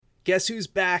Guess who's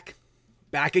back?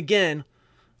 Back again.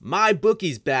 My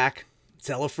bookie's back.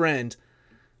 Tell a friend.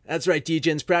 That's right,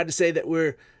 DJ's proud to say that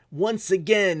we're once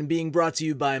again being brought to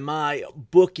you by my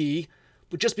bookie.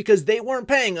 But just because they weren't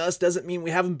paying us doesn't mean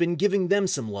we haven't been giving them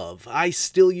some love. I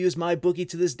still use my bookie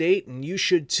to this date, and you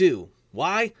should too.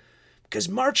 Why? Because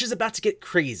March is about to get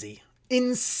crazy.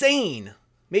 Insane.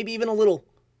 Maybe even a little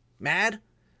mad.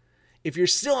 If you're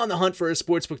still on the hunt for a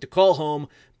sportsbook to call home,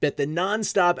 bet the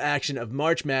non-stop action of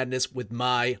March Madness with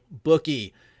my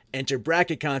bookie. Enter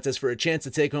bracket contests for a chance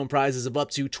to take home prizes of up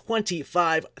to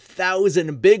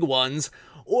 25,000 big ones,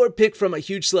 or pick from a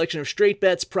huge selection of straight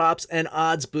bets, props, and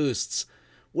odds boosts.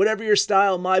 Whatever your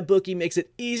style, my bookie makes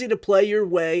it easy to play your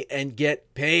way and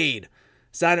get paid.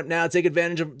 Sign up now, take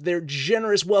advantage of their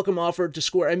generous welcome offer to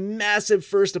score a massive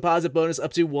first deposit bonus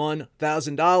up to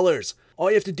 $1,000. All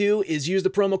you have to do is use the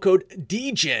promo code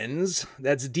DEGENS,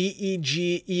 that's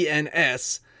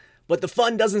DEGENS, but the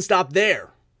fun doesn't stop there.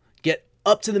 Get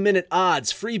up-to-the-minute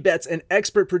odds, free bets, and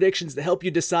expert predictions to help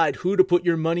you decide who to put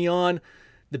your money on.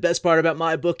 The best part about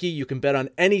MyBookie, you can bet on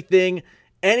anything,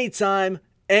 anytime,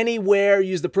 anywhere.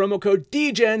 Use the promo code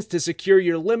DEGENS to secure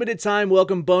your limited-time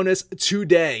welcome bonus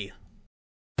today.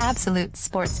 Absolute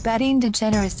sports betting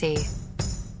degeneracy.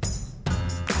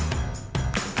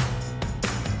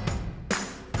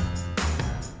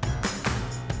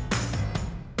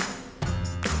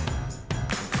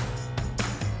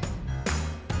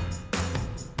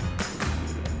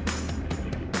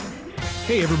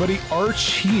 Hey everybody,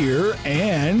 Arch here,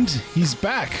 and he's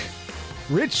back.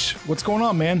 Rich, what's going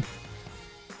on, man?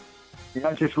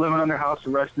 Yeah, just living under house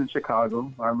arrest in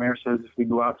Chicago. Our mayor says if we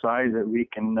go outside that we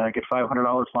can get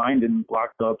 $500 fined and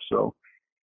locked up. So,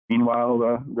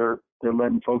 meanwhile, they're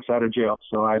letting folks out of jail.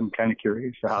 So I'm kind of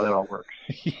curious how that all works.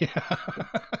 Yeah,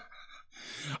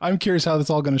 I'm curious how that's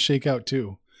all going to shake out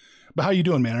too. But how you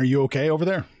doing, man? Are you okay over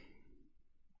there?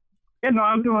 Yeah, no,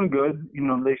 I'm doing good. You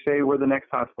know, they say we're the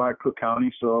next hotspot, Cook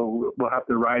County, so we'll have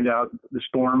to ride out the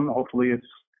storm. Hopefully, it's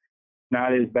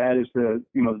not as bad as the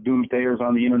doomsdayers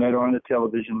on the internet or on the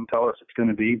television tell us it's going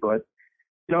to be. But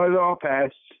it all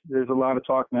passed. There's a lot of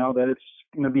talk now that it's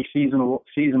going to be seasonal.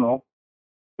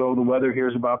 So the weather here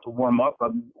is about to warm up.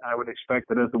 I would expect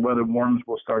that as the weather warms,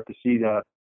 we'll start to see the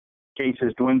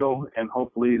cases dwindle, and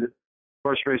hopefully the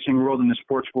horse racing world and the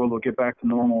sports world will get back to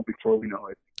normal before we know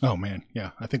it. Oh man,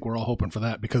 yeah, I think we're all hoping for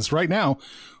that, because right now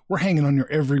we're hanging on your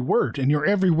every word, and your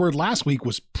every word last week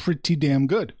was pretty damn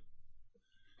good.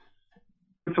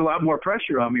 It's a lot more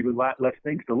pressure on me with a lot less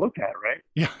things to look at, right?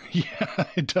 Yeah,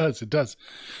 it does.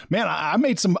 Man, I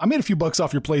made a few bucks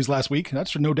off your plays last week.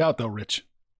 That's for no doubt, though, Rich.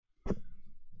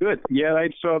 Good. Yeah, I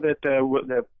saw that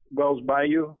the Wells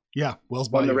Bayou. Yeah, Wells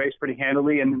Bayou won the race pretty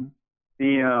handily, and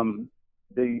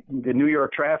the New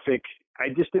York traffic. I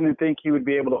just didn't think he would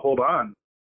be able to hold on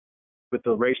with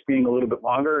the race being a little bit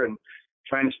longer and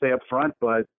trying to stay up front.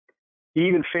 But he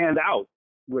even fanned out,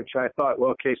 which I thought,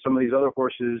 well, okay, some of these other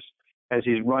horses, as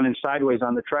he's running sideways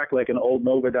on the track like an old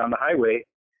Nova down the highway,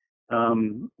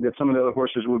 that some of the other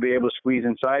horses will be able to squeeze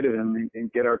inside of him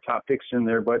and get our top picks in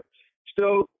there. But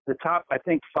still, the top, I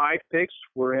think, 5 picks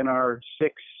were in our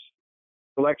 6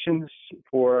 selections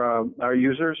for our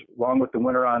users, along with the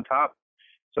winner on top.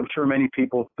 So I'm sure many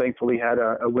people, thankfully, had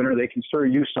a winner. They can sure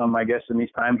use some, I guess, in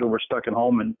these times where we're stuck at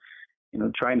home and,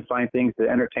 trying to find things to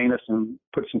entertain us and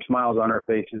put some smiles on our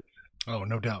faces. Oh,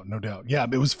 no doubt. Yeah,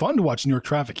 it was fun to watch New York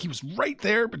traffic. He was right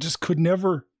there, but just could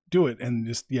never do it. And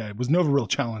it was never a real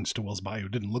challenge to Wells Bayou.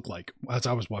 It didn't look like as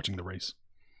I was watching the race.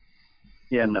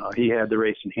 Yeah, no, he had the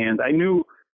race in hand. I knew,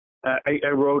 I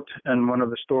wrote in one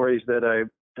of the stories that I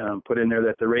put in there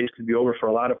that the race could be over for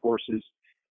a lot of horses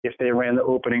if they ran the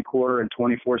opening quarter in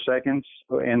 24 seconds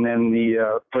and then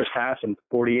the first half in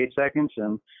 48 seconds.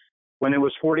 And when it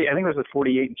was 40, I think it was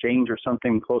 48 and change or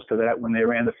something close to that when they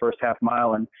ran the first half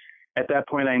mile. And at that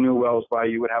point, I knew Wells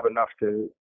Bayou would have enough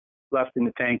left in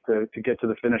the tank to get to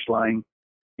the finish line,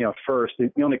 first.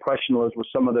 The only question was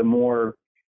some of the more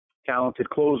talented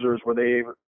closers, were they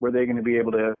going to be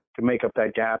able to make up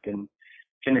that gap and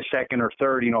finish second or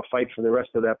third, fight for the rest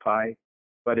of that pie.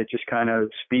 But it just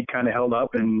speed held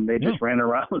up, and they just ran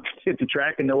around at the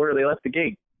track and nowhere they left the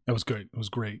gate. That was good. It was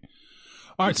great.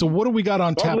 All right, so what do we got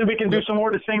on tap? Hopefully we can do some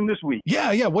more of the same this week.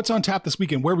 Yeah. What's on tap this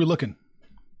weekend? Where are we looking?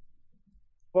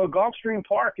 Well, Gulfstream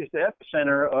Park is the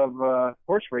epicenter of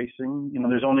horse racing.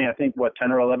 There's only, I think,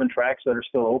 10 or 11 tracks that are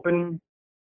still open.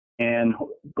 And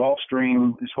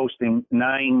Gulfstream is hosting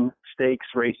 9 stakes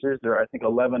races. There are, I think,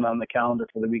 11 on the calendar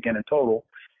for the weekend in total.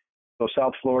 So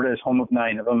South Florida is home of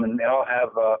 9 of them, and they all have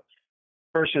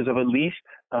purses of at least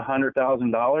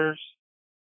 $100,000.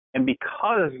 And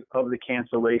because of the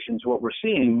cancellations, what we're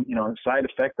seeing, side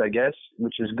effect, I guess,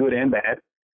 which is good and bad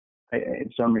in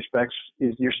some respects,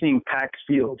 is you're seeing packed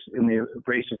fields in the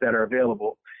races that are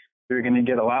available. You're going to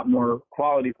get a lot more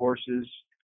quality horses.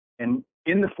 And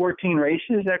in the 14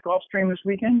 races at Gulfstream this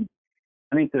weekend,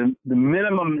 I think the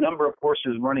minimum number of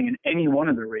horses running in any one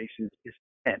of the races is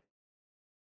 10.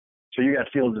 So you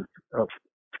got fields of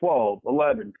 12,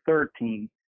 11, 13,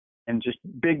 and just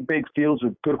big fields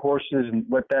of good horses. And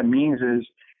what that means is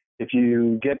if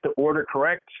you get the order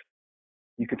correct,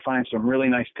 you could find some really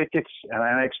nice tickets. And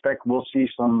I expect we'll see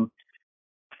some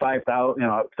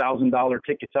 $1,000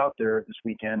 tickets out there this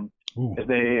weekend. Ooh. As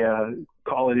they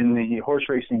call it in the horse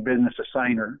racing business, a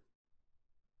signer.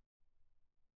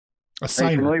 A signer.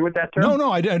 Are you familiar with that term?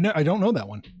 No, I don't know that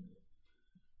one.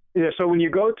 Yeah, so when you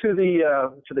go to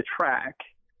the track,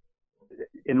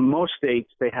 in most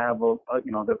states they have or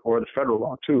the federal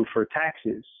law too for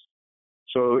taxes.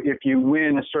 So if you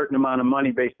win a certain amount of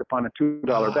money based upon a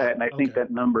 $2 bet, and I think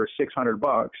that number is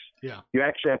 $600, you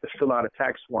actually have to fill out a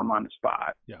tax form on the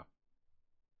spot.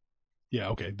 Yeah,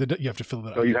 okay. You have to fill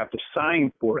that out. So you have to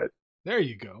sign for it. There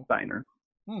you go. Signer.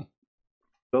 So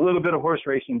a little bit of horse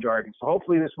racing jargon. So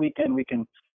hopefully this weekend we can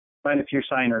find a few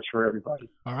signers for everybody.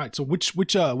 All right. So which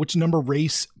number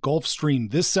race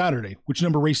Gulfstream this Saturday? Which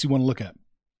number race you want to look at?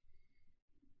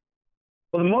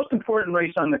 Well, the most important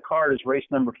race on the card is race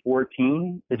number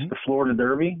 14. It's the Florida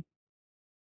Derby.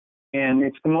 And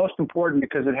it's the most important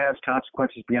because it has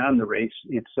consequences beyond the race.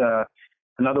 It's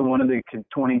another one of the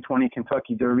 2020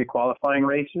 Kentucky Derby qualifying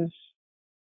races.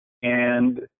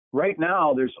 And right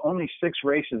now, there's only 6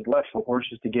 races left for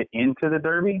horses to get into the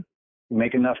Derby, to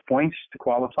make enough points to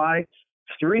qualify.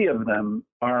 3 of them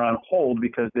are on hold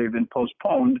because they've been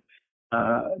postponed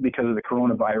because of the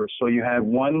coronavirus. So you have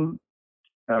one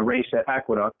race at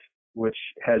Aqueduct, which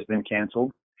has been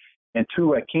canceled, and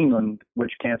 2 at Keeneland,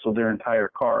 which canceled their entire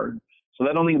card. So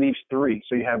that only leaves 3.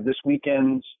 So you have this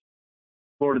weekend's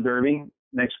Florida Derby.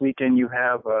 Next weekend, you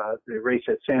have the race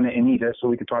at Santa Anita, so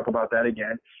we can talk about that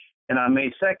again. And on May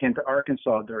 2nd, the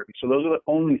Arkansas Derby. So those are the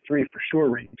only 3 for sure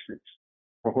races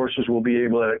where horses will be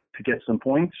able to get some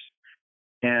points.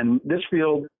 And this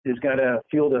field has got a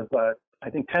field of, I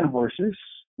think, 10 horses,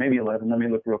 maybe 11. Let me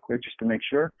look real quick just to make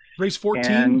sure. Race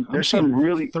 14? And there's some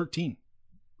really 13.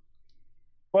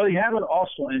 Well, you have an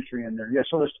also entry in there. Yeah,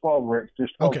 so there's 12 races.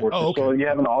 There's 12 horses. Oh, okay. So you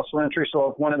have an also entry.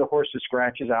 So if one of the horses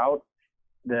scratches out,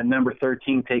 the number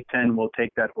 13, take 10 will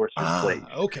take that horse's place.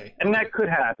 Okay. And that could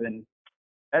happen.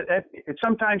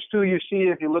 Sometimes, too, you see,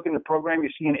 if you look in the program, you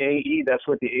see an AE. That's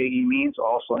what the AE means,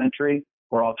 also entry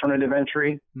or alternative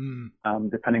entry,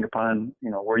 depending upon,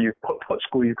 where what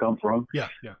school you come from. Yeah.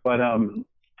 But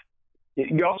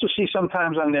you also see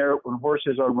sometimes on there when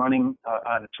horses are running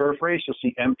on a turf race, you'll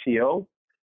see MTO,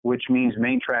 which means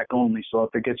main track only. So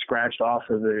if it gets scratched off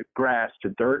of the grass to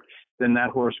dirt, then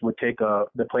that horse would take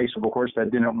the place of a horse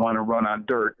that didn't want to run on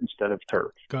dirt instead of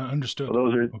turf. Understood. So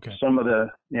those are some of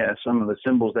the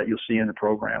symbols that you'll see in the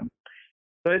program.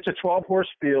 So it's a 12-horse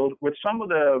field with some of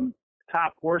the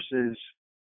top horses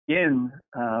in,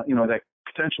 that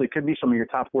potentially could be some of your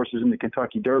top horses in the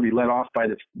Kentucky Derby, led off by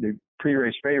the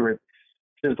pre-race favorite,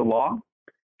 Is the Law.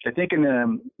 I think in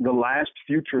the last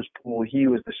futures pool, he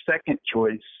was the second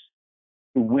choice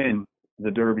to win the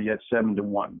Derby at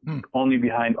 7-1, only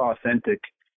behind Authentic,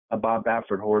 a Bob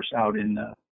Baffert horse out in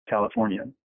California,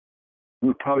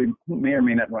 who probably may or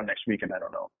may not run next weekend. I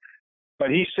don't know, but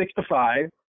he's 6-5,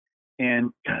 and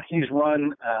he's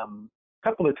run a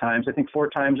couple of times. I think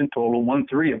 4 times in total, won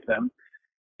 3 of them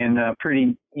in a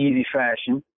pretty easy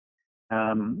fashion.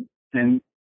 And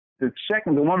the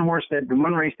one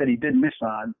race that he did miss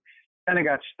on, kind of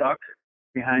got stuck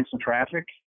behind some traffic,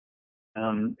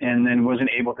 and then wasn't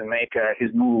able to make his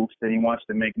moves that he wants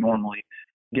to make normally,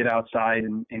 get outside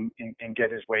and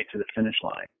get his way to the finish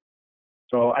line.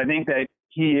 So I think that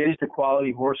he is the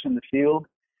quality horse in the field.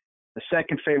 The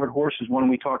second favorite horse is one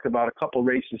we talked about a couple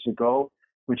races ago,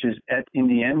 which is Et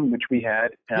Indien, which we had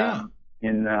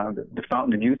in the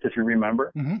Fountain of Youth, if you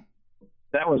remember. Mm-hmm.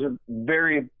 That was a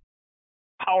very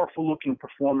powerful looking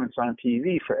performance on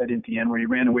TV for Et Indien, where he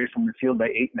ran away from the field by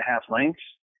 8.5 lengths.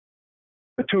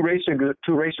 But 2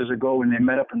 races ago, when they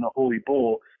met up in the Holy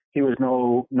Bull, he was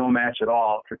no match at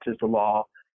all for Tiz the Law,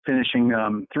 finishing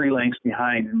 3 lengths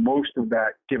behind, and most of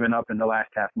that given up in the last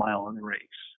half mile in the race.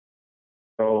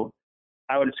 So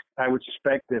I would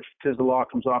suspect if Tiz the Law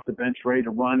comes off the bench ready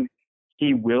to run,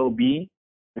 he will be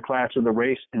the class of the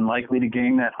race and likely to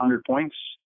gain that 100 points.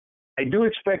 I do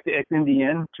expect the Et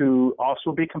Indien to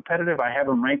also be competitive. I have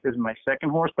him ranked as my second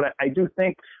horse, but I do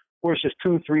think horses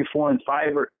 2, 3, 4, and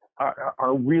 5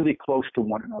 are really close to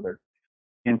one another.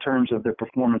 in terms of their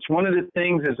performance. One of the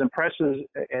things as impressive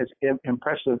as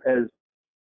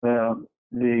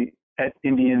the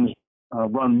Indians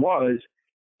run was,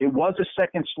 it was a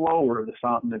second slower, the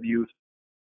Fountain of Youth,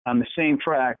 on the same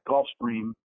track,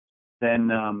 Gulfstream, than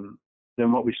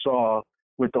what we saw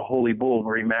with the Holy Bull,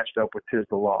 where he matched up with Tiz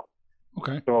the Law.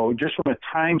 Okay. So just from a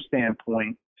time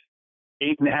standpoint,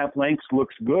 8.5 lengths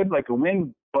looks good, like a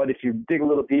win. But if you dig a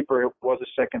little deeper, it was a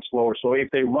second slower. So if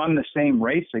they run the same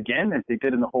race again as they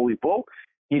did in the Holy Bull,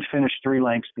 he'd finish 3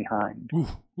 lengths behind.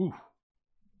 Ooh.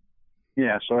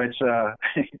 Yeah, so it's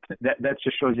that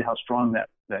just shows you how strong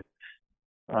that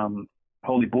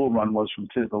Holy Bull run was from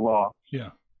Tiz the Law. Yeah.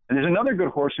 And there's another good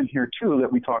horse in here too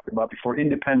that we talked about before,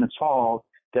 Independence Hall,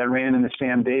 that ran in the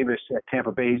Sam Davis at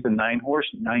Tampa Bay. He's the 9-horse,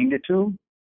 9-2.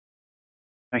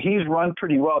 Now he's run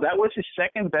pretty well. That was his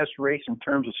second best race in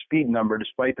terms of speed number,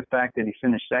 despite the fact that he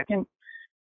finished second.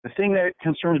 The thing that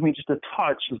concerns me just a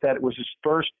touch is that it was his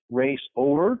first race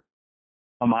over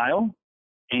a mile,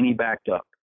 and he backed up.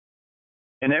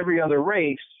 In every other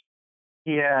race,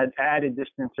 he had added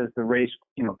distance as the race,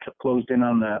 closed in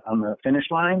on the finish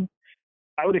line.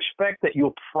 I would expect that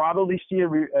you'll probably see a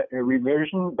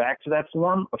reversion back to that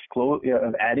form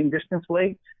of adding distance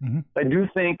late. Mm-hmm. I do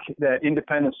think that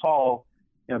Independence Hall,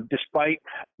 despite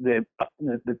the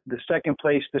second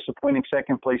place, disappointing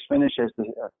second place finish as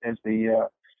the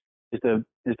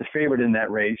favorite in that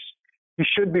race, he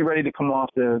should be ready to come off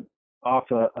a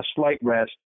slight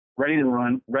rest, ready to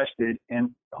run, rested, and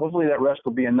hopefully that rest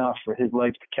will be enough for his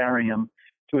legs to carry him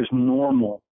to his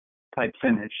normal type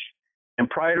finish. And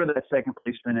prior to that second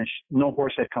place finish, no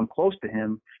horse had come close to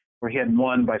him, where he had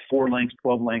won by 4 lengths,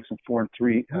 12 lengths, and 4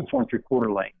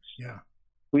 3/4 lengths. Yeah.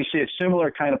 We see a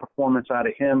similar kind of performance out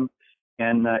of him,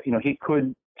 and he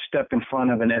could step in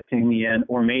front of an Etienne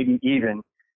or maybe even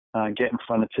get in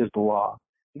front of Tiz the Law.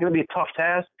 It's going to be a tough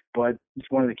task, but he's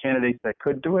one of the candidates that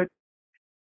could do it.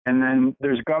 And then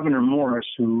there's Governor Morris,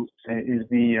 who is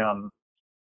the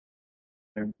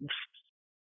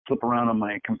flip around on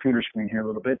my computer screen here a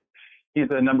little bit. He's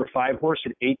the number 5 horse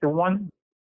at 8-1,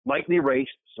 lightly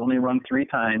raced. He's only run 3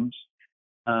 times,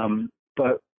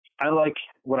 but I like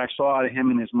what I saw out of him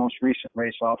in his most recent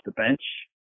race off the bench.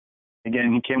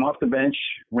 Again, he came off the bench,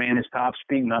 ran his top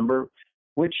speed number,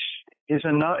 which is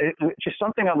just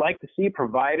something I like to see,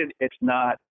 provided it's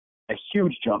not a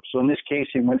huge jump. So in this case,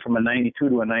 he went from a 92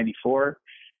 to a 94.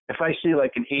 If I see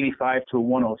like an 85 to a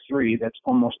 103, that's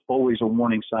almost always a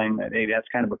warning sign that, hey, that's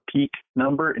kind of a peak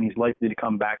number, and he's likely to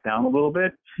come back down a little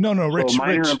bit. No, Rich.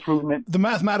 Improvement. The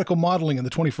mathematical modeling in the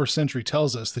 21st century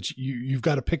tells us that you've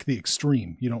got to pick the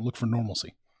extreme. You don't look for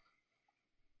normalcy.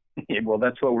 Yeah, well,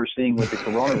 that's what we're seeing with the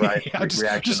coronavirus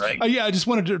reaction, right? I just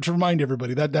wanted to remind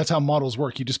everybody that's how models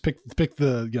work. You just pick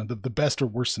the best or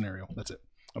worst scenario. That's it.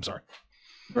 I'm sorry.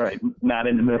 Right, not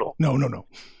in the middle. No.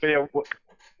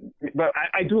 But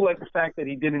I do like the fact that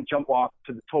he didn't jump off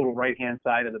to the total right-hand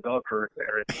side of the bell curve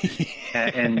there,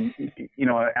 and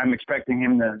I'm expecting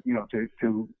him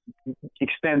to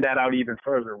extend that out even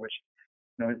further, which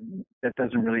that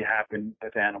doesn't really happen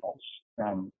with animals.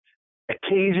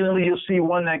 Occasionally, you'll see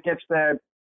one that gets that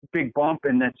big bump,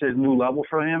 and that says new level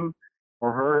for him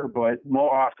or her, but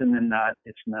more often than not,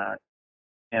 it's not.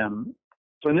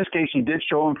 So in this case, he did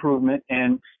show improvement,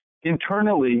 and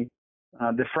internally,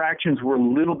 the fractions were a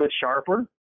little bit sharper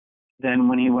than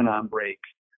when he went on break.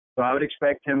 So I would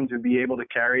expect him to be able to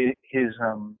carry his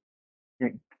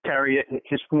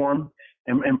form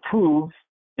and improve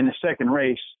in the second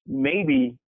race,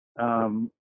 maybe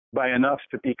by enough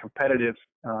to be competitive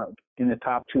in the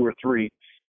top 2 or 3.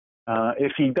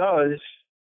 If he does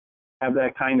have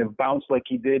that kind of bounce like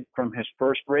he did from his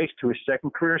first race to his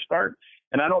second career start,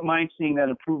 and I don't mind seeing that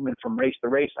improvement from race to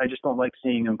race. I just don't like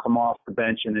seeing him come off the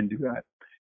bench and then do that.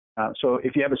 So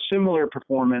if you have a similar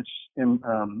performance in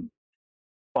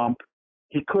bump,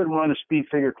 he could run a speed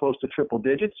figure close to triple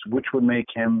digits, which would make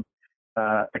him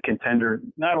a contender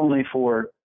not only for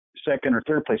second or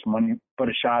third place money, but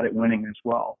a shot at winning as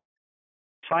well.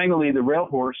 Finally, the rail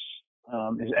horse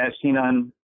is as seen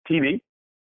on TV.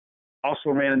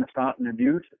 Also ran in the Fountain of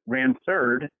Youth, ran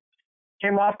third,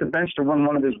 came off the bench to run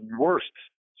one of his worst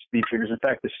speed figures. In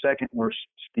fact, the second worst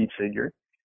speed figure.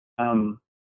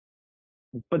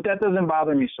 But that doesn't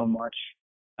bother me so much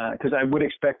because I would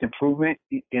expect improvement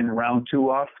in round 2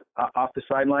 off the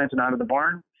sidelines and out of the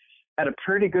barn. Had a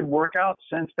pretty good workout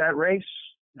since that race,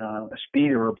 a speed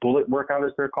or a bullet workout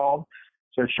as they're called.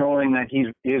 So it's showing that he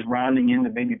is rounding into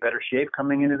maybe better shape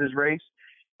coming into this race.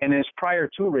 And his prior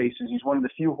 2 races, he's one of the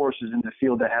few horses in the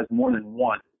field that has more than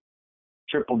 1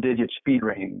 triple-digit speed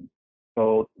rating.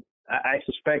 So I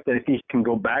suspect that if he can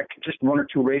go back just 1 or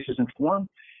 2 races in form,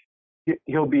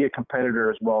 he'll be a competitor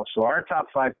as well. So our top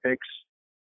 5 picks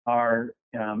are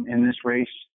in this race.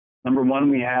 Number 1,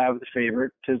 we have the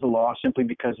favorite, Tiz the Law, simply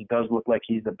because he does look like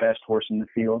he's the best horse in the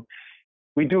field.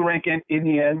 We do rank in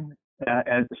the end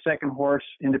as the second horse,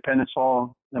 Independence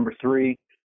Hall, number 3,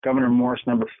 Governor Morris,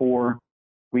 number 4.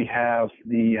 We have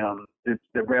the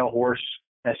rail horse,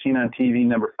 as seen on TV,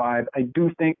 number 5. I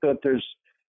do think that there's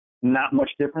not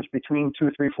much difference between 2,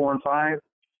 3, 4, and 5.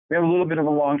 We have a little bit of a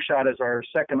long shot as our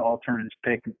second alternative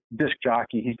pick, Disc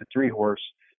Jockey. He's the 3 horse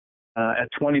at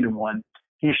 20-1.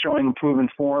 He's showing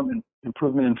improvement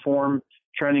in form,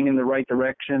 trending in the right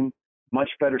direction, much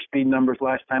better speed numbers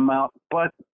last time out,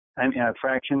 but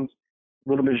fractions, a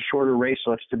little bit shorter race,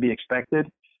 so it's to be expected.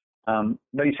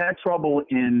 But he's had trouble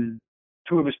in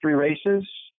 2 of his 3 races,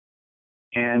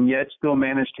 and yet still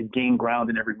managed to gain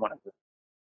ground in every one of them.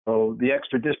 So the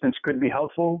extra distance could be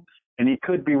helpful, and he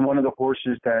could be one of the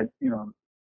horses that,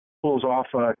 pulls off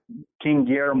King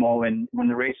Guillermo, and when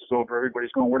the race is over,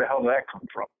 everybody's going, where the hell did that come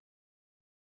from?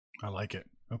 I like it.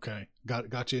 Okay.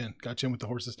 Got you in with the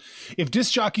horses.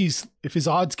 If his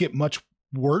odds get much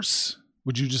worse,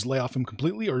 would you just lay off him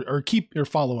completely or keep or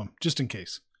follow him just in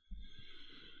case?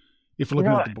 If we're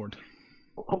looking at the board.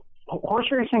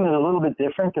 Horse racing is a little bit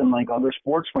different than like other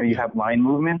sports where you have line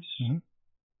movements.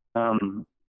 Mm-hmm.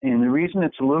 And the reason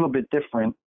it's a little bit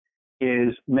different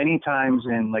is many times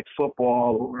in like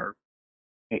football or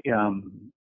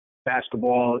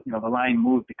basketball, the line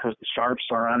moves because the sharps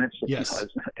are on it, so, yes.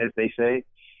 as they say,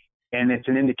 and it's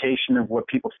an indication of what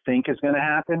people think is going to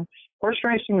happen. Horse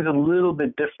racing is a little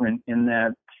bit different in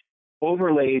that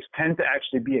overlays tend to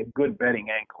actually be a good betting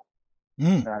angle.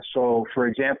 So, for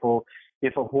example,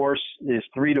 if a horse is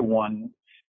 3-1,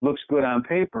 looks good on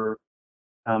paper,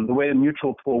 the way the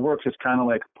mutual pool works is kind of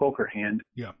like a poker hand.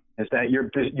 Yeah. Is that you're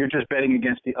just betting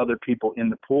against the other people in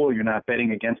the pool. You're not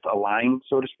betting against a line,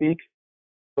 so to speak.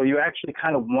 So you actually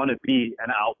kind of want to be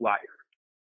an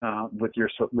outlier with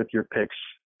your picks.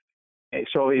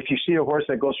 So if you see a horse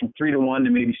that goes from 3-1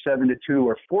 to maybe 7-2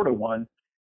 or 4-1,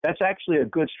 that's actually a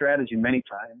good strategy many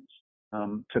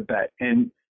times to bet.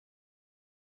 And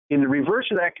in the reverse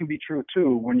of that can be true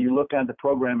too. When you look at the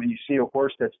program and you see a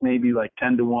horse that's maybe like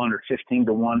 10-1 or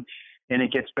 15-1, and it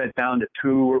gets bet down to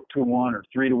 2-1 or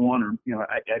 3-1,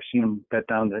 or I've seen them bet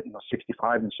down to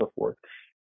 65 and so forth.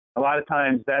 A lot of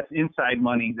times that's inside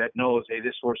money that knows, hey,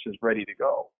 this horse is ready to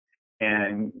go,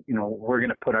 and we're going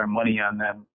to put our money on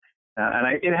them.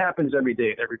 It happens every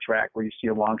day at every track where you see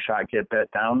a long shot get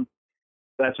bet down.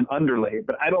 That's an underlay,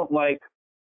 but I don't like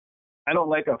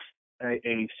a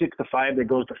 6-5 that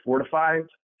goes to 4-5.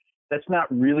 That's not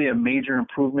really a major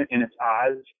improvement in its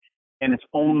odds, and it's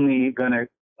only going to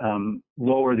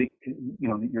lower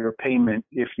your payment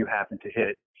if you happen to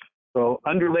hit. So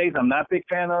underlays, I'm not a big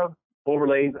fan of.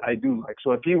 Overlays, I do like.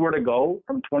 So if you were to go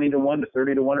from 20-1 to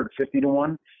 30-1 or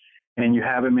 50-1, and you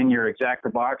have him in your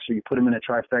exacta box, or you put him in a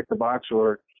trifecta box,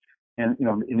 or in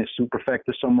a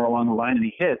superfecta somewhere along the line, and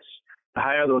he hits, the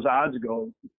higher those odds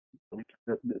go,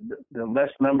 the less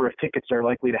number of tickets are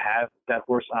likely to have that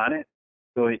horse on it.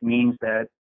 So it means that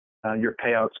your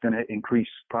payout's going to increase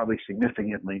probably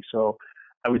significantly. So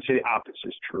I would say the opposite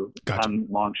is true. Gotcha. On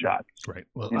long shots. Right.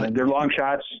 Well, they're long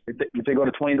shots. If they go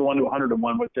to 20-1 to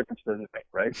 100-1, what difference does it make,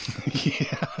 right?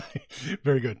 Yeah.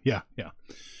 Very good. Yeah. Yeah.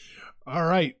 All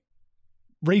right.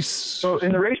 Race. So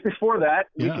in the race before that,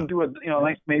 we can do a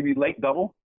nice maybe late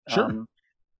double. Sure.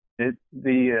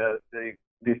 The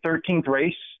 13th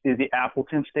race is the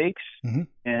Appleton Stakes, mm-hmm.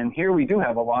 and here we do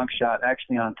have a long shot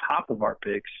actually on top of our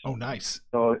picks. Oh, nice.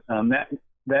 So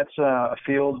that's a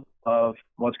field of,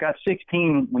 it's got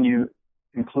 16 when you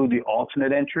include the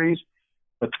alternate entries,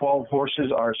 but 12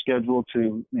 horses are scheduled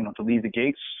to leave the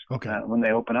gates when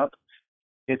they open up.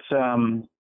 It's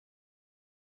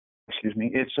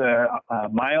it's a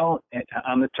mile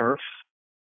on the turf,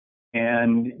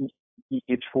 and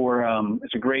it's for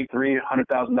it's a grade 3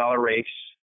 $100,000 race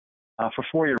for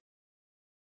 4-year.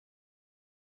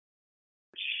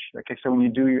 Like I said,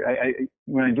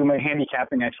 when I do my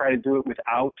handicapping, I try to do it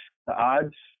without the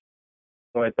odds,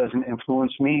 so it doesn't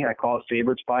influence me. I call it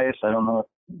favorites bias. I don't know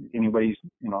if anybody's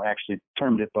actually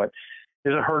termed it, but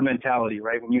there's a herd mentality,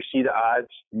 right? When you see the odds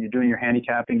and you're doing your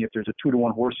handicapping, if there's a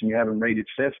 2-1 horse and you have him rated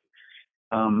 5th,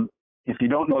 if you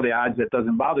don't know the odds, that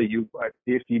doesn't bother you. But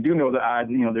if you do know the odds,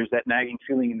 there's that nagging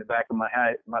feeling in the back of my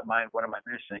mind, what am I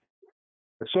missing?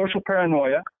 The Social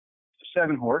Paranoia,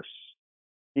 7 horse.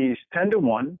 He's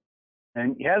 10-1,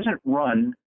 and he hasn't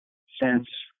run since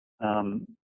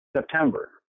September.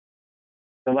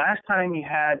 The last time he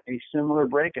had a similar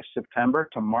break, a September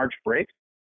to March break,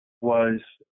 was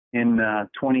in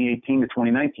 2018 to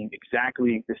 2019,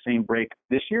 exactly the same break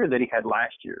this year that he had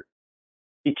last year.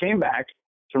 He came back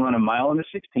to run a mile in the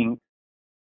 16th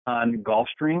on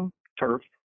Gulfstream turf.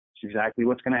 It's exactly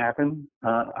what's going to happen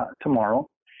tomorrow.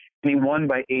 And he won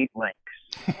by 8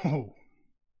 lengths. Oh.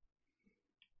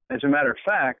 As a matter of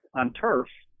fact, on turf,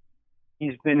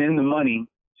 he's been in the money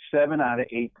 7 out of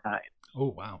 8 times. Oh,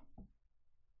 wow.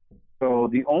 So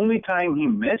the only time he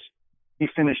missed, he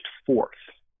finished 4th.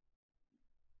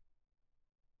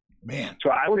 Man. So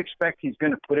I would expect he's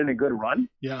going to put in a good run.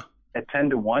 Yeah. At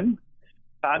 10-1.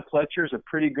 Todd Pletcher is a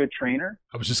pretty good trainer.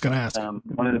 I was just going to ask.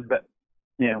 One of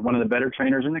the better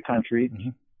trainers in the country. Mm-hmm.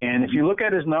 And if you look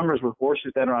at his numbers with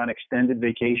horses that are on extended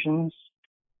vacations,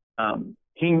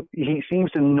 he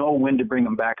seems to know when to bring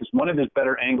them back. Because one of his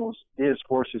better angles is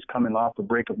horses coming off a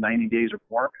break of 90 days or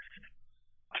more.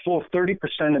 A full 30%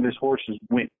 of his horses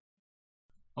win.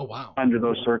 Oh, wow. Under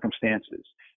those circumstances.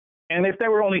 And if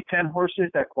there were only 10 horses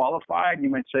that qualified, you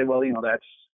might say, well,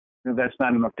 that's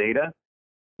not enough data.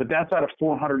 But that's out of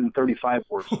 435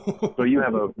 horses. So you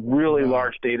have a really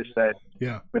large data set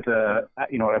with a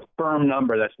firm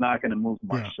number that's not going to move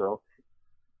much. Yeah. So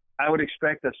I would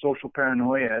expect that Social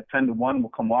Paranoia at 10-1 will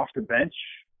come off the bench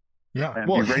and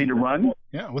be ready to run.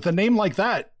 Yeah, with a name like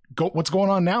that, what's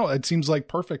going on now? It seems like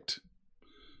perfect.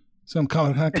 Some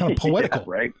kind of poetical. Yeah,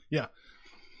 right? Yeah.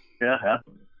 Yeah.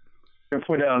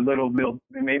 Put a little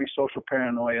maybe Social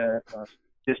Paranoia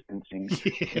distancing.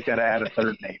 You got to add a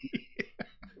third name.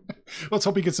 Let's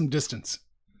hope he gets some distance.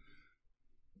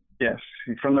 Yes,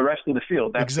 from the rest of the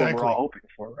field. That's exactly what we're all hoping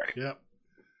for, right? Yep.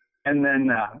 And then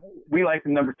we like the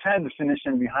number 10 to finish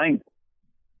in behind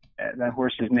him. That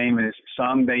horse's name is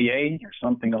Song Baye or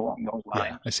something along those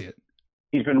lines. Yeah, I see it.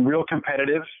 He's been real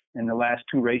competitive in the last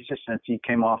 2 races since he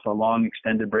came off a long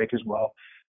extended break as well.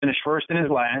 Finished first in his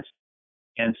last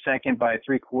and second by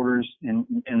 3/4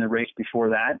 in the race before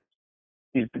that.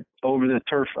 He's been over the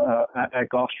turf at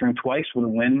Gulfstream twice with a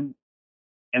win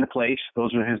and a place.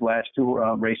 Those are his last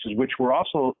 2 races, which were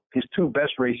also his 2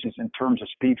 best races in terms of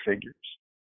speed figures.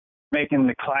 Making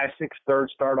the classic third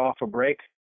start off a break,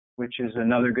 which is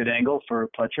another good angle for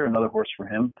Pletcher, another horse for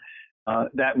him.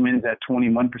 That wins at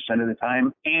 21% of the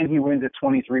time, and he wins at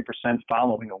 23%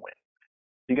 following a win.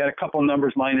 You got a couple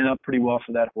numbers lining up pretty well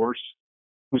for that horse,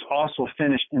 who's also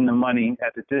finished in the money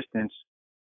at the distance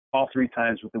all 3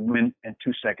 times with a win and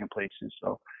 2 second places.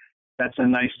 So that's a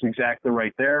nice exacta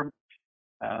right there.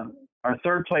 Our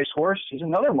third place horse is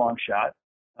another long shot.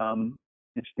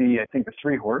 It's the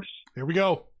 3 horse. Here we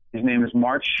go. His name is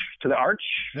March to the Arch.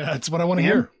 Yeah, that's what I want to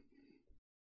hear.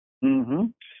 Mm-hmm.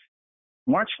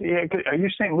 March, are you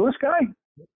a St. Louis guy?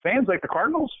 Fans like the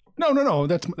Cardinals? No.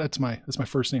 That's my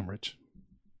first name, Rich.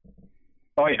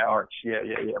 Oh yeah, Arch. Yeah.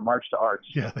 March to Arch.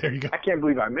 Yeah, there you go. I can't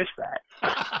believe I missed that.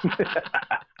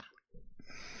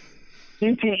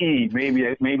 CTE,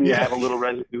 maybe I have a little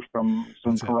residue from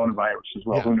some coronavirus as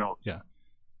well. Yeah. Who knows? Yeah.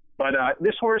 But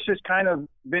this horse has kind of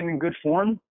been in good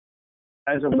form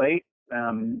as of late.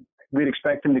 We'd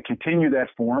expect him to continue that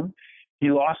form.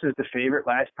 He lost as the favorite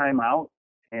last time out,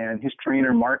 and his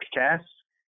trainer, Mark Cass,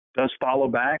 does follow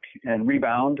back and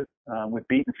rebound with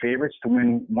beaten favorites to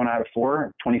win 1 out of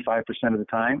 4, 25% of the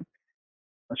time.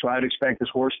 So I'd expect this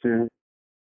horse to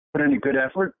put in a good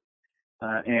effort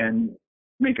and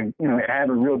have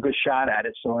a real good shot at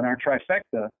it. So in our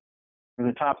trifecta, for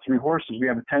the top 3 horses, we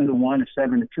have a 10-1, a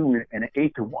 7-2, and an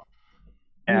 8-1.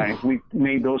 And if we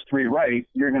made those 3 right,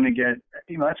 you're going to get,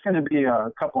 that's going to be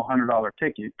a couple $100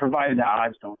 ticket, provided the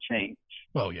odds don't change.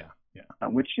 Well, yeah.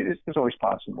 Which is always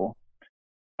possible.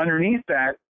 Underneath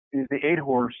that is the 8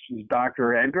 horse, is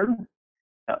Dr. Edgar.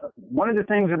 One of the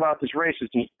things about this race is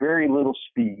there's very little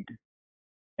speed.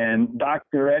 And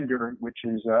Dr. Edgar, which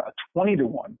is a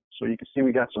 20-1, so you can see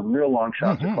we got some real long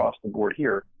shots across the board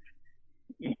here.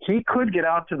 He could get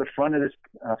out to the front of this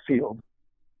field,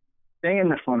 stay in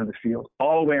the front of the field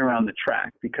all the way around the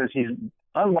track because he's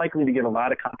unlikely to get a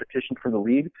lot of competition for the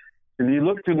lead. If you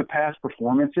look through the past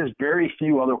performances, very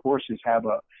few other horses have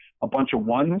a bunch of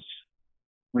 1s,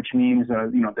 which means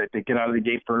that they get out of the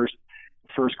gate first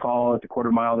call at the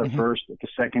quarter mile they're first, at the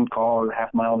second call or the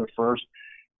half mile they're first.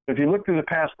 If you look through the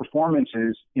past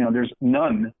performances, there's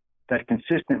none that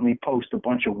consistently post a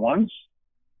bunch of 1s.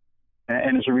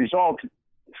 And as a result,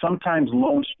 sometimes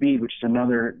low speed, which is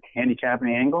another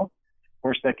handicapping angle,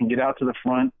 horse that can get out to the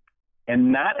front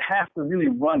and not have to really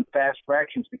run fast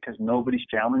fractions because nobody's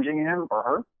challenging him or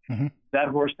her. Mm-hmm. That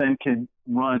horse then can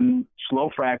run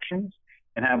slow fractions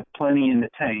and have plenty in the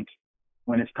tank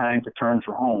when it's time to turn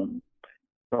for home.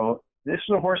 So this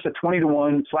is a horse at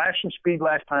 20-1, flashed some speed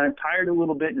last time, tired a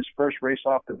little bit in his first race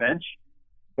off the bench,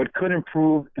 but could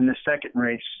improve in the second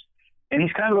race. And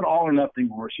he's kind of an all-or-nothing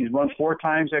horse. He's won 4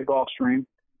 times at Gulfstream.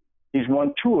 He's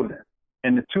won 2 of them.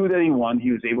 And the 2 that he won,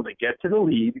 he was able to get to the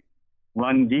lead,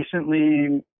 run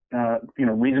decently,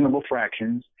 reasonable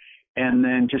fractions, and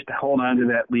then just to hold on to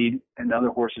that lead, and other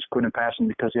horses couldn't pass him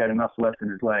because he had enough left in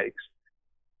his legs.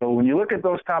 So when you look at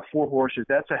those top 4 horses,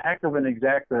 that's a heck of an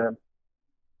exacta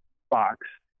box.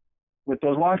 With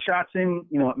those long shots in,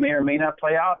 it may or may not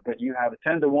play out, but you have a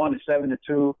 10-1, a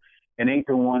 7-2, an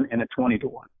 8-1, and a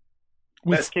 20-1.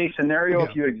 Best case scenario,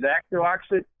 if you exacta box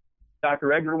it,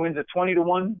 Dr. Edgar wins at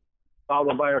 20-1,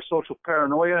 followed by our social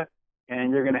paranoia,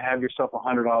 and you're going to have yourself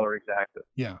 $100 exacta.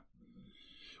 Yeah.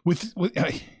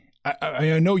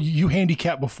 I know you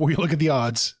handicap before you look at the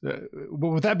odds, but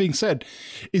with that being said,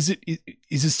 is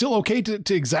it still okay to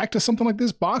exacta something like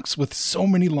this box with so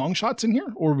many long shots in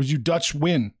here, or would you Dutch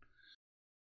win?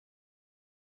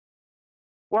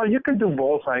 Well, you can do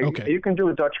both. You can do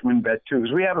a Dutch win bet too,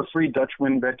 because we have a free Dutch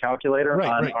win bet calculator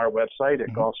on our website at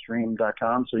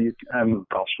Gulfstream.com. So you can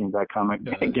Gulfstream.com.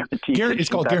 It's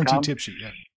called Guaranteed Tip Sheet.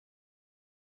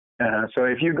 Yeah. So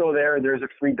if you go there, there's a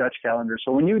free Dutch calendar.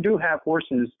 So when you do have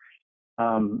horses, 3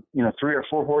 or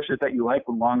 4 horses that you like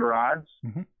with longer odds,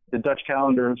 the Dutch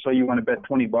calendar. So you want to bet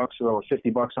 $20 or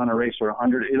 $50 on a race or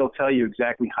 100. It'll tell you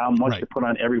exactly how much to put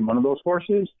on every one of those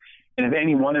horses, and if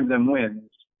any one of them wins,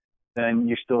 then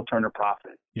you still turn a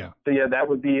profit. Yeah. So that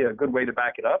would be a good way to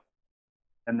back it up.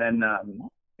 And then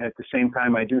at the same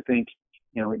time, I do think,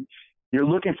 you're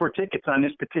looking for tickets on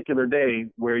this particular day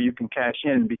where you can cash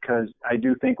in, because I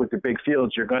do think with the big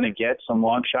fields, you're going to get some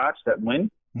long shots that win.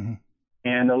 Mm-hmm.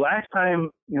 And the last time,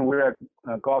 we were at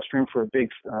Gulfstream for a big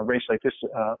race like this,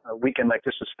 a weekend like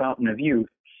this was Fountain of Youth.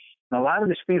 And a lot of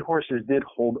the speed horses did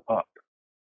hold up.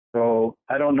 So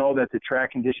I don't know that the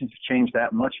track conditions have changed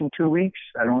that much in 2 weeks.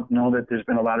 I don't know that there's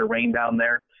been a lot of rain down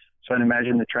there. So I'd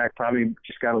imagine the track probably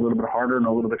just got a little bit harder and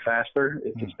a little bit faster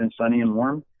if it's been sunny and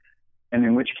warm. And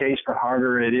in which case, the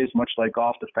harder it is, much like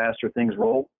golf, the faster things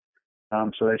roll.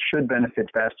 So that should benefit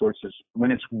fast horses.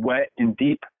 When it's wet and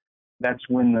deep, that's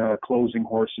when the closing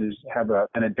horses have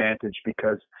an advantage,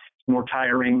 because it's more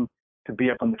tiring to be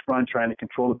up on the front trying to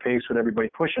control the pace with everybody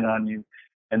pushing on you.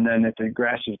 And then if the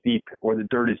grass is deep or the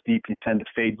dirt is deep, you tend to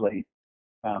fade late.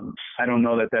 I don't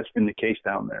know that that's been the case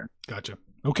down there. Gotcha.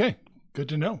 Okay. Good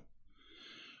to know.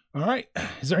 All right.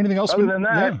 Is there anything else? Other than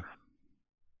that,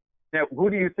 who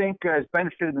do you think has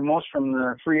benefited the most from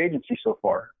the free agency so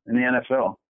far in the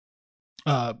NFL?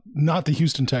 Not the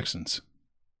Houston Texans.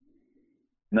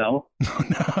 No.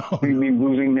 No. You mean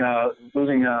losing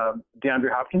DeAndre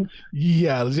Hopkins?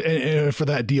 Yeah, and for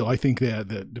that deal, I think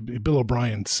that Bill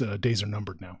O'Brien's days are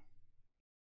numbered now.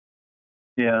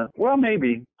 Yeah, well,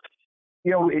 maybe.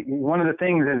 One of the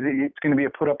things is it's going to be a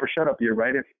put up or shut up year,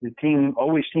 right? If the team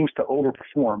always seems to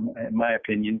overperform, in my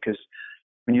opinion, because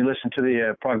when you listen to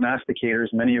the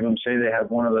prognosticators, many of them say they have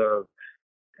one of the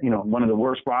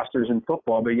worst rosters in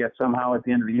football, but yet somehow at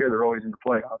the end of the year, they're always in the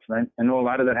playoffs. And I know a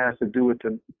lot of that has to do with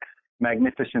the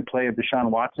magnificent play of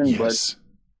Deshaun Watson, but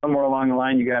somewhere along the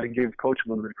line, you got to give coach a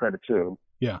little bit of credit too.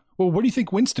 Yeah. Well, where do you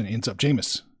think Winston ends up,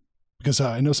 Jameis? Because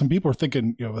I know some people are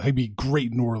thinking, he'd be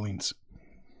great in New Orleans.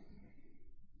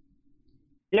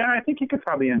 Yeah, I think he could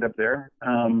probably end up there.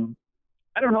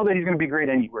 I don't know that he's going to be great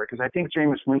anywhere, because I think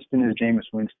Jameis Winston is Jameis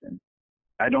Winston.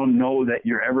 I don't know that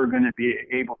you're ever going to be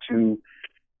able to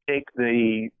take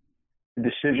the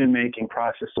decision-making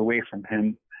process away from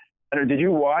him. Did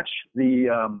you watch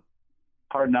the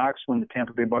Hard Knocks when the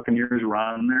Tampa Bay Buccaneers were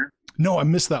on there? No, I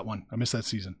missed that one. I missed that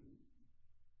season.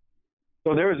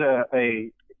 So there was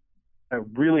a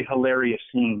really hilarious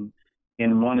scene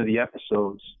in one of the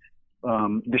episodes.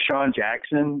 Deshaun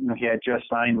Jackson, he had just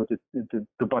signed with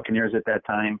the Buccaneers at that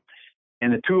time,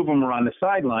 and the two of them were on the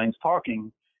sidelines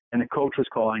talking, and the coach was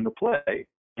calling the play.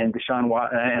 And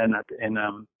and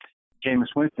Jameis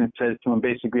Winston says to him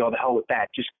basically, "Oh, the hell with that!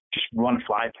 Just run a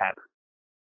fly pattern."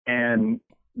 And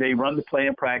they run the play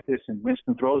in practice, and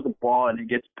Winston throws the ball, and it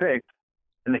gets picked.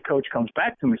 And the coach comes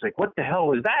back to him. He's like, "What the hell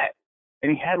was that?"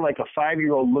 And he had like a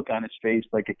 5-year-old look on his face,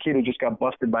 like a kid who just got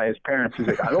busted by his parents. He's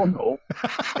like, "I don't know."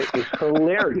 It's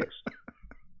hilarious.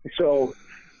 So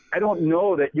I don't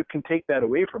know that you can take that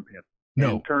away from him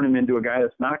and turn him into a guy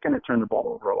that's not going to turn the ball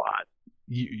over a lot.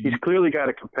 He's clearly got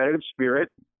a competitive spirit,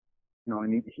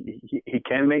 and he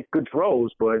can make good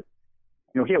throws, but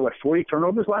he had 40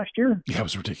 turnovers last year? Yeah, it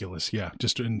was ridiculous. Yeah,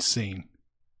 just insane.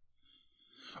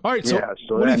 All right, so,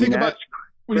 so what do you think about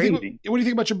what do you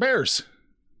think about your Bears?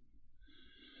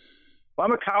 Well,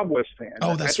 I'm a Cowboys fan.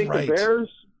 Oh, that's right. The Bears.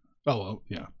 Oh, well,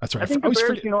 yeah, that's right. I think the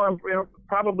Bears, I'm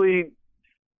probably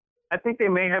I think they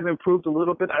may have improved a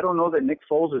little bit. I don't know that Nick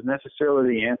Foles is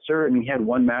necessarily the answer. I mean, he had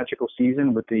one magical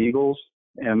season with the Eagles,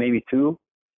 and maybe two.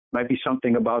 Might be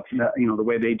something about the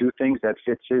way they do things that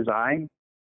fits his eye.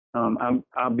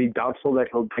 I'll be doubtful that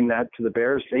he'll bring that to the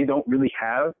Bears. They don't really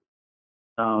have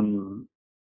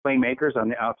playmakers on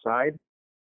the outside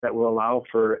that will allow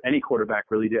for any quarterback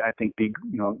really to, I think, be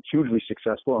hugely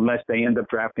successful unless they end up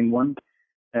drafting one,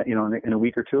 in a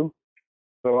week or two.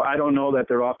 So I don't know that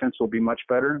their offense will be much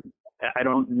better. I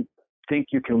don't think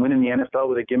you can win in the NFL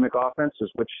with a gimmick offense,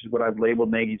 which is what I've labeled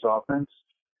Nagy's offense.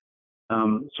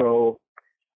 So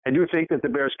I do think that the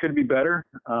Bears could be better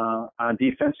on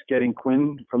defense. Getting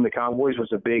Quinn from the Cowboys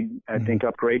was a big, I think,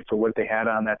 upgrade for what they had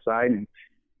on that side, and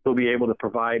he'll be able to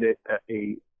provide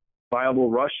a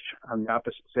viable rush on the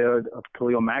opposite side of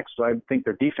Khalil Mack. So I think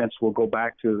their defense will go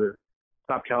back to the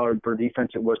top caliber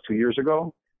defense it was 2 years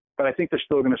ago. But I think they're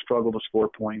still going to struggle to score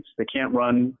points. They can't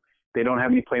run. They don't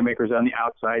have any playmakers on the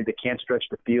outside. They can't stretch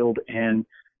the field. And,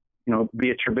 be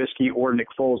it Trubisky or Nick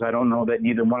Foles, I don't know that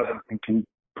neither one of them can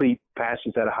complete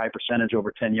passes at a high percentage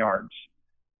over 10 yards,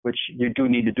 which you do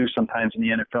need to do sometimes in the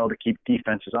NFL to keep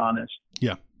defenses honest.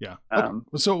 Yeah. Okay.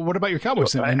 So what about your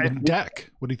Cowboys and Dak?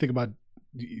 What do you think about,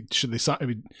 should they sign? I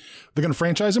mean, they're going to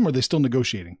franchise him, or are they still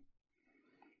negotiating?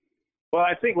 Well,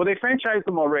 they franchised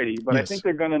him already, but yes. I think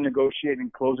they're going to negotiate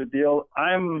and close a deal.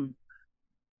 I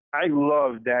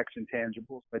love Dak's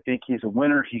intangibles. I think he's a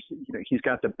winner. He's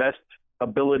got the best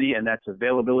ability, and that's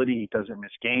availability. He doesn't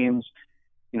miss games.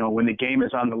 When the game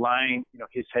is on the line,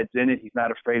 his head's in it. He's not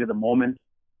afraid of the moment.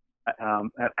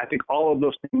 I think all of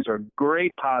those things are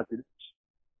great positives.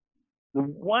 The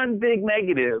one big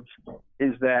negative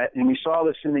is that, and we saw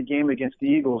this in the game against the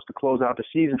Eagles to close out the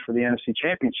season for the NFC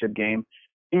Championship game,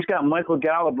 he's got Michael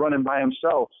Gallup running by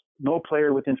himself, no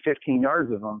player within 15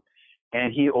 yards of him,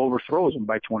 and he overthrows him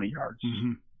by 20 yards.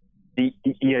 Mm-hmm.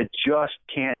 You just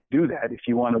can't do that if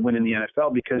you want to win in the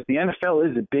NFL, because the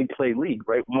NFL is a big play league,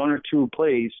 right? One or two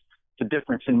plays, the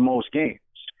difference in most games.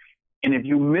 And if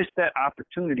you miss that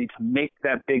opportunity to make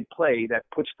that big play that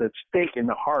puts the stake in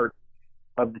the heart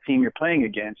of the team you're playing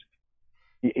against,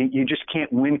 you just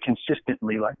can't win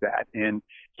consistently like that. And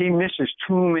he misses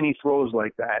too many throws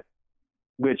like that,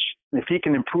 which if he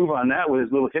can improve on that with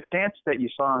his little hip dance that you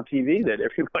saw on TV that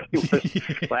everybody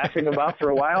was laughing about for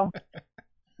a while,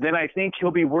 then I think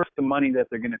he'll be worth the money that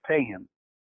they're going to pay him.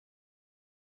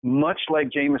 Much like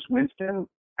Jameis Winston,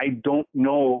 I don't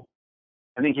know.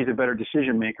 I think he's a better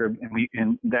decision maker,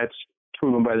 and that's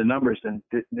proven by the numbers than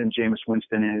Jameis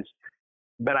Winston is.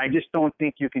 But I just don't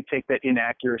think you can take that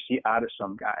inaccuracy out of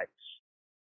some guys.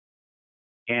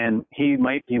 And he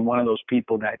might be one of those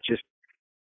people that just,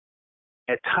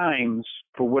 at times,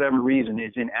 for whatever reason,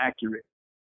 is inaccurate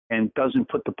and doesn't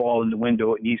put the ball in the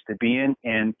window it needs to be in.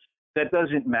 And that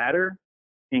doesn't matter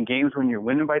in games when you're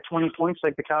winning by 20 points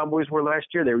like the Cowboys were last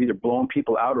year. They're either blowing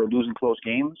people out or losing close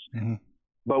games. Mm-hmm.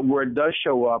 But where it does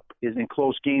show up is in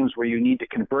close games where you need to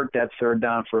convert that third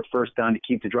down for a first down to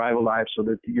keep the drive alive so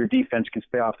that your defense can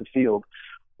stay off the field.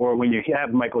 Or when you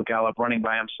have Michael Gallup running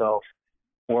by himself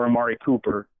or Amari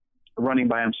Cooper running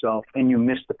by himself and you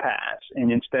miss the pass.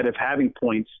 And instead of having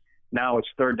points, now it's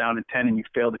third down and 10 and you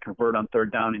fail to convert on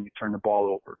third down and you turn the ball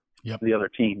over to the other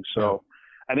team. So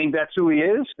I think that's who he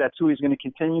is. That's who he's going to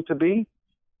continue to be.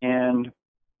 And,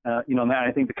 now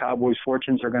I think the Cowboys'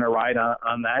 fortunes are going to ride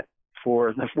on that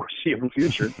for the foreseeable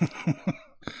future.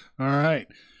 All right.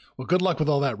 Well, good luck with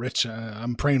all that, Rich.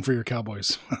 I'm praying for your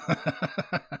Cowboys.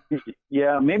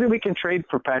 Yeah, maybe we can trade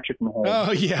for Patrick Mahomes.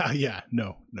 Oh, yeah.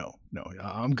 No.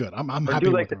 I'm good. I'm happy. Or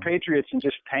do like the Patriots and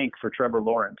just tank for Trevor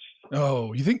Lawrence.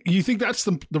 Oh, you think that's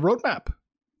the roadmap?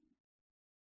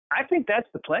 I think that's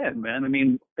the plan, man. I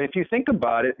mean, if you think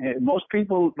about it, most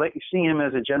people see him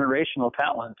as a generational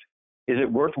talent. Is it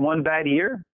worth one bad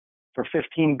year for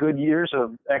 15 good years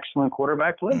of excellent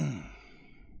quarterback play?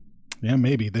 Yeah,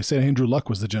 maybe. They said Andrew Luck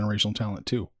was the generational talent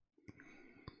too.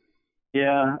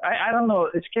 Yeah, I don't know.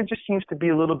 This kid just seems to be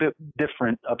a little bit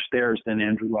different upstairs than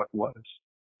Andrew Luck was.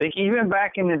 Like even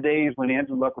back in the days when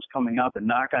Andrew Luck was coming out, the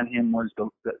knock on him was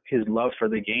his love for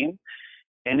the game.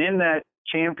 And in that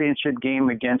championship game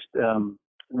against, in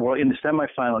the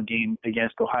semifinal game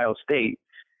against Ohio State,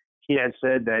 he had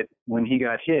said that when he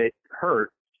got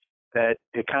hurt, that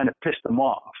it kind of pissed him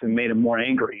off and made him more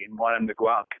angry and wanted him to go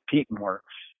out and compete more.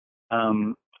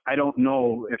 I don't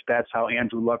know if that's how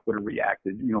Andrew Luck would have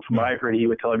reacted. From what I heard, he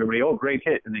would tell everybody, "Oh, great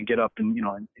hit," and then get up and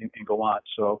and go on.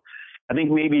 So I think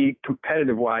maybe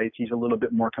competitive-wise, he's a little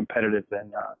bit more competitive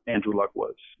than Andrew Luck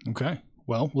was. Okay.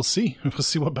 Well, we'll see. We'll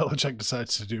see what Belichick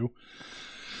decides to do.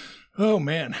 Oh,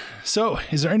 man. So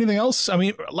is there anything else? I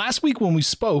mean, last week when we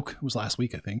spoke, it was last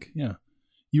week, I think. Yeah.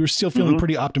 You were still feeling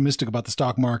pretty optimistic about the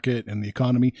stock market and the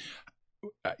economy.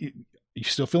 You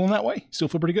still feeling that way? Still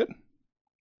feel pretty good?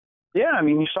 Yeah, I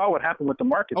mean, you saw what happened with the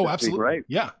market this absolutely. week, right?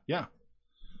 Yeah.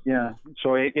 Yeah,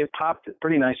 so it popped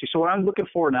pretty nicely. So what I'm looking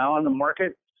for now on the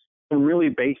market, some really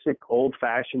basic,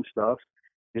 old-fashioned stuff,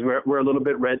 is we're a little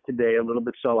bit red today, a little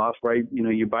bit sell-off, right? You know,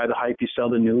 you buy the hype, you sell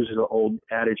the news, is an old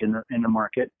adage in the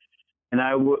market.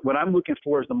 And what I'm looking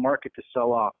for is the market to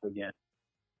sell off again,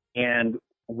 and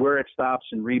where it stops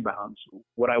and rebounds.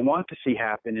 What I want to see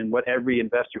happen, and what every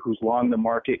investor who's long the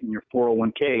market in your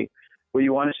 401k, what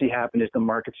you want to see happen is the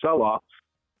market sell off,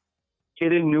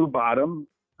 hit a new bottom,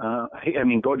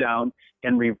 go down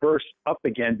and reverse up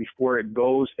again before it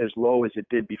goes as low as it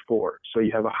did before. So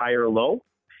you have a higher low,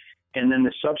 and then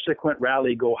the subsequent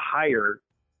rally go higher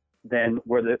than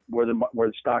where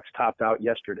the stocks topped out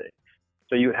yesterday.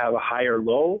 So you have a higher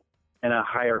low and a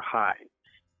higher high.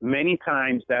 Many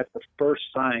times that's the first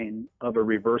sign of a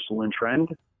reversal in trend.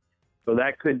 So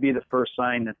that could be the first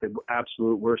sign that the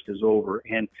absolute worst is over.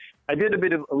 And I did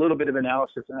a little bit of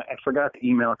analysis, and I forgot to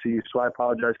email it to you, so I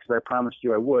apologize because I promised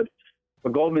you I would.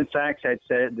 But Goldman Sachs had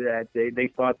said that they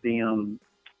thought the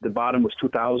bottom was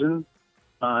 2,000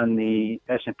 on the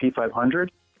S&P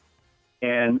 500,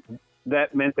 and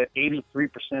that meant that 83%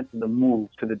 of the move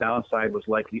to the downside was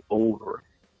likely over.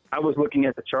 I was looking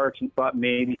at the charts and thought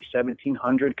maybe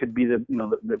 1,700 could be where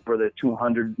the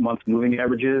 200-month moving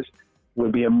averages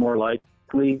would be a more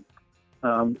likely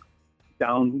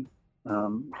down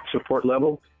support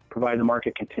level, provided the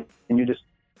market continue to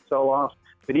sell off.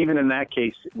 But even in that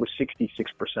case, it was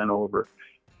 66% over.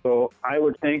 So I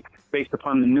would think, based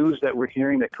upon the news that we're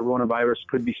hearing, that coronavirus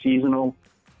could be seasonal,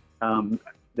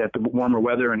 that the warmer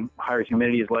weather and higher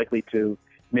humidity is likely to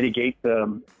mitigate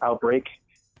the outbreak,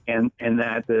 and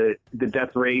that the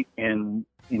death rate and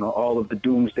all of the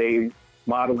doomsday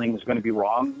modeling is going to be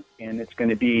wrong, and it's going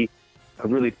to be a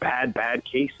really bad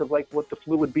case of like what the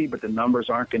flu would be, but the numbers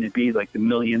aren't going to be like the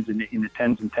millions and in the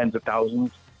tens and tens of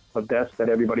thousands of deaths that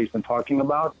everybody's been talking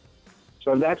about.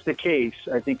 So if that's the case,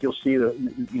 I think you'll see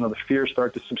the fear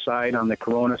start to subside on the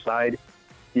corona side.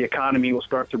 The economy will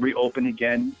start to reopen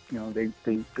again.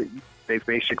 They've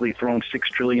basically thrown $6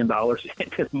 trillion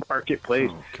into the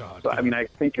marketplace. Oh, God. So I mean, I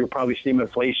think you'll probably see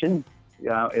inflation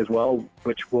as well,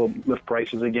 which will lift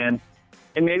prices again.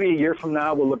 And maybe a year from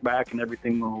now, we'll look back and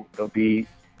everything will be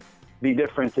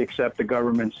different, except the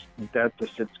government's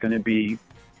deficit's going to be,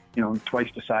 twice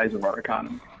the size of our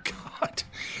economy. Oh, God,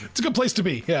 it's a good place to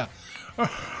be. Yeah. All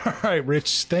right,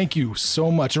 Rich, thank you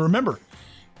so much. And remember,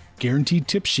 guaranteed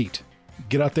tip sheet.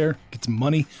 Get out there, get some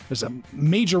money. There's a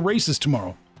major races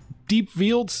tomorrow. Deep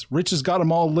fields, Rich has got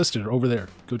them all listed over there.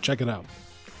 Go check it out.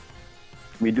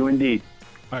 We do indeed.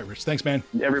 All right, Rich, thanks, man.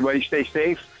 Everybody stay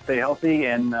safe, stay healthy,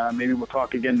 and maybe we'll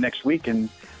talk again next week. And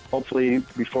hopefully,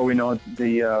 before we know it,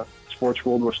 the sports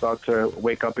world will start to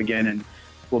wake up again, and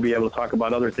we'll be able to talk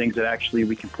about other things that actually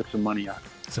we can put some money on.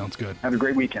 Sounds good. Have a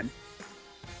great weekend.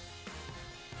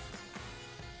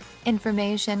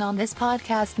 Information on this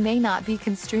podcast may not be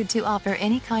construed to offer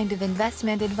any kind of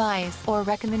investment advice or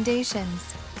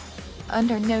recommendations.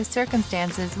 Under no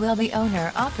circumstances will the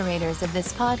owner-operators of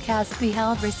this podcast be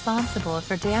held responsible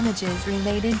for damages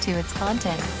related to its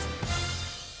contents.